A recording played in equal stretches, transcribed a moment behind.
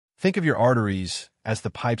Think of your arteries as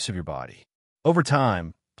the pipes of your body. Over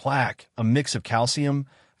time, plaque, a mix of calcium,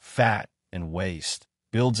 fat, and waste,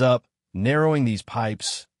 builds up, narrowing these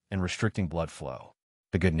pipes and restricting blood flow.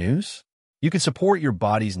 The good news? You can support your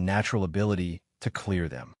body's natural ability to clear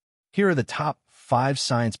them. Here are the top 5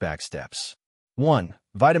 science-backed steps. 1.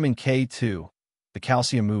 Vitamin K2, the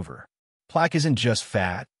calcium mover. Plaque isn't just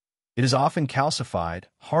fat. It is often calcified,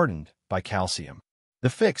 hardened by calcium.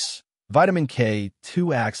 The fix: vitamin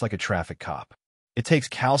K2 acts like a traffic cop. It takes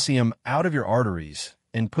calcium out of your arteries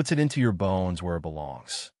and puts it into your bones where it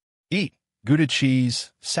belongs. Eat Gouda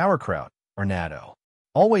cheese, sauerkraut, or natto.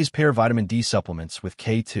 Always pair vitamin D supplements with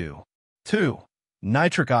K2. 2.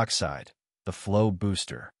 Nitric oxide, the flow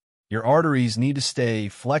booster. Your arteries need to stay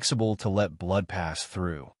flexible to let blood pass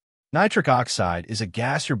through. Nitric oxide is a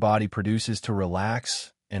gas your body produces to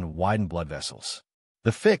relax and widen blood vessels.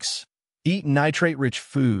 The fix: eat nitrate-rich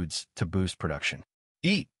foods to boost production.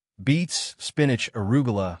 Eat beets, spinach,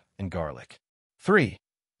 arugula, and garlic. 3.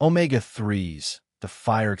 Omega-3s, the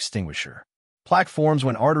fire extinguisher. Plaque forms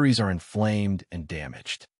when arteries are inflamed and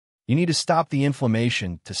damaged. You need to stop the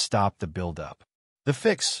inflammation to stop the buildup. The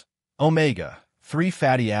fix: omega-3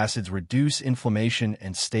 fatty acids reduce inflammation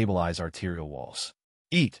and stabilize arterial walls.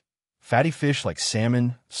 Eat fatty fish like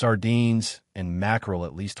salmon, sardines, and mackerel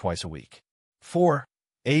at least twice a week. 4.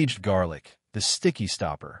 Aged garlic, the sticky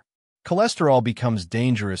stopper. Cholesterol becomes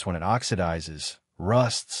dangerous when it oxidizes,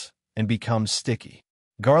 rusts, and becomes sticky.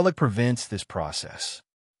 Garlic prevents this process.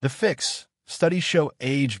 The fix: studies show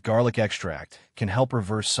aged garlic extract can help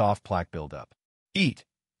reverse soft plaque buildup. Eat.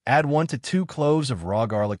 Add 1 to 2 cloves of raw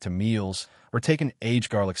garlic to meals or take an aged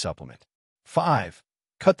garlic supplement. 5.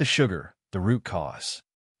 Cut the sugar, the root cause.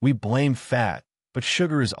 We blame fat, but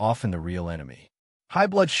sugar is often the real enemy. High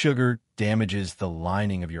blood sugar damages the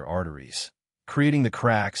lining of your arteries, creating the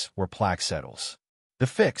cracks where plaque settles. The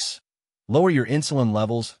fix: lower your insulin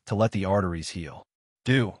levels to let the arteries heal.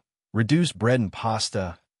 Do. Reduce bread and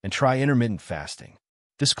pasta and try intermittent fasting.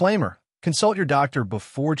 Disclaimer: consult your doctor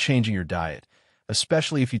before changing your diet,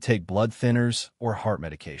 especially if you take blood thinners or heart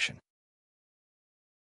medication.